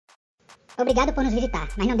Obrigado por nos visitar,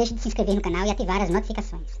 mas não deixe de se inscrever no canal e ativar as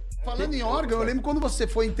notificações. Falando em órgão, eu lembro quando você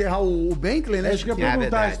foi enterrar o Bentley, né? Acho que eu ia perguntar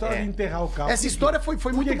verdade, a história de enterrar o carro. Essa história foi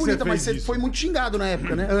muito que bonita, você mas fez você isso? foi muito xingado na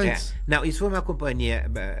época, né? Antes. Não, isso foi uma companhia,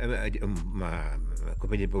 uma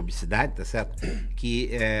companhia de publicidade, tá certo? Que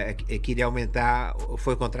queria aumentar,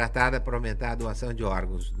 foi contratada para aumentar a doação de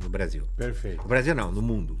órgãos no Brasil. Perfeito. No Brasil não, no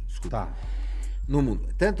mundo, desculpa. Tá. No mundo.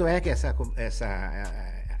 Tanto é que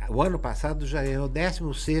o ano passado já ganhou o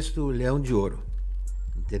 16º Leão de Ouro,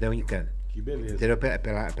 entendeu? Em Cannes. Que beleza. Entendeu?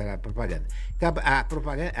 Pela propaganda. Então, a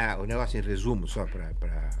propaganda, o negócio em resumo, só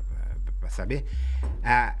para saber,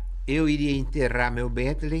 eu iria enterrar meu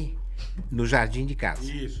Bentley no jardim de casa.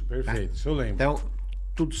 Isso, perfeito. Isso eu lembro. Então,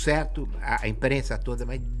 tudo certo, a imprensa toda,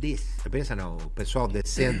 mas a imprensa não, o pessoal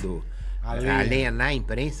descendo A a lenha. lenha na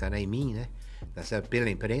imprensa, né, em mim, né? Tá certo? Pela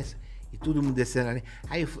imprensa. E todo mundo descendo ali.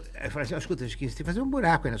 Aí eu falei assim, escuta, você tem que fazer um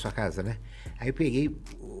buraco aí na sua casa, né? Aí eu peguei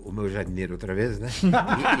o meu jardineiro outra vez, né?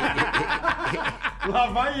 Lá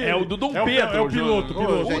vai ele. É o do Dom É Pedro. É o piloto.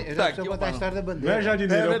 Eu já Puta preciso que contar a pariu. história da Não é bandeira.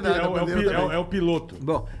 jardineiro, É verdade, a bandeira também. é o piloto.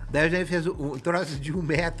 Bom, daí eu já fiz um troço de 1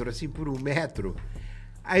 metro, assim, por 1 metro.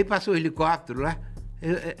 Aí passou o helicóptero lá.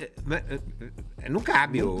 Não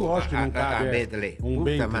cabe Lógico que não cabe, a Bentley. um Puta,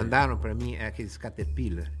 Bentley. mandaram pra mim aqueles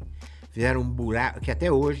Caterpillar. Fizeram um buraco, que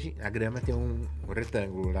até hoje a grama tem um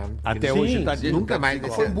retângulo lá. Até Sim, hoje tá nunca mais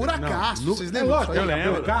igual. Foi um buracaço, Não, vocês É lembram lógico, disso aí? eu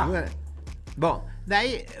lembro. Carro. Bom,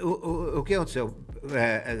 daí o que aconteceu?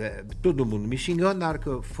 Todo mundo me xingou na hora que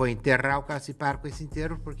eu fui enterrar o carro, se para com esse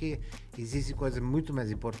enterro, porque existem coisas muito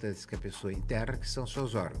mais importantes que a pessoa enterra, que são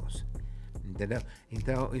seus órgãos. Entendeu?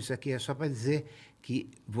 Então, isso aqui é só para dizer que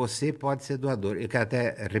você pode ser doador. Eu quero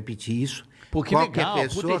até repetir isso. Pô, que legal, puta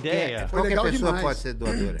pessoa ideia. Foi qualquer legal pessoa demais. pode ser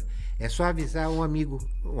doadora. É só avisar um amigo,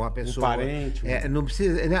 uma pessoa. parente, Não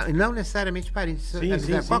precisa, não necessariamente parente. Sim,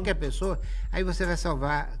 Avisar sim, qualquer pessoa, aí você vai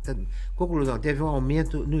salvar. Conclusão, teve um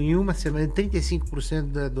aumento em uma semana de 35%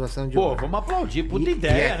 da doação de Pô, órgãos. vamos aplaudir. Puta E-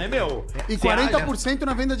 ideia, e- né, meu? E Você acha- 40%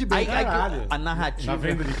 na venda de Aí, Bentley. aí, Caralho. a narrativa. Na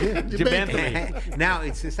venda de quê? De Bentley. Não, e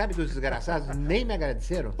você sabe que os desgraçados nem me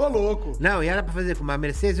agradeceram? Ô, louco. Não, e era pra fazer com uma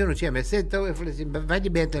Mercedes, eu não tinha Mercedes, então eu falei assim, vai de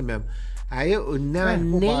Bentley mesmo. Aí nem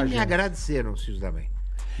bobagem. me agradeceram, os filhos da mãe.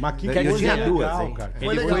 Mas que Eu coisa tinha legal, duas, hein? cara. Foi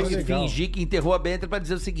Ele legal, foi legal. fingir que enterrou a Bentley pra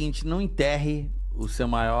dizer o seguinte: não enterre o seu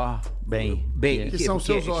maior bem. Bem, Que são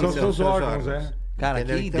seus órgãos. São seus órgãos, é. Cara,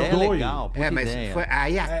 Entendeu? que Então- ideia dois. legal. Puta mas ideia. foi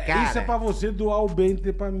aí a cara. Isso é pra você doar o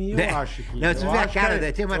Bentley pra mim, eu né? acho. Que, Não, você eu vê a acho cara, que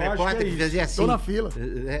é- tinha uma eu acho repórter é que isso. fazia assim. Tô na fila.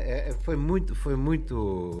 Foi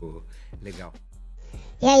muito legal.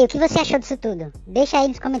 E aí, o que você achou disso tudo? Deixa aí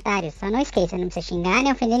nos comentários, só não esqueça, não precisa xingar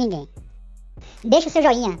nem ofender ninguém. Deixa o seu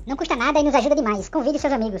joinha, não custa nada e nos ajuda demais. Convide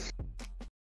seus amigos.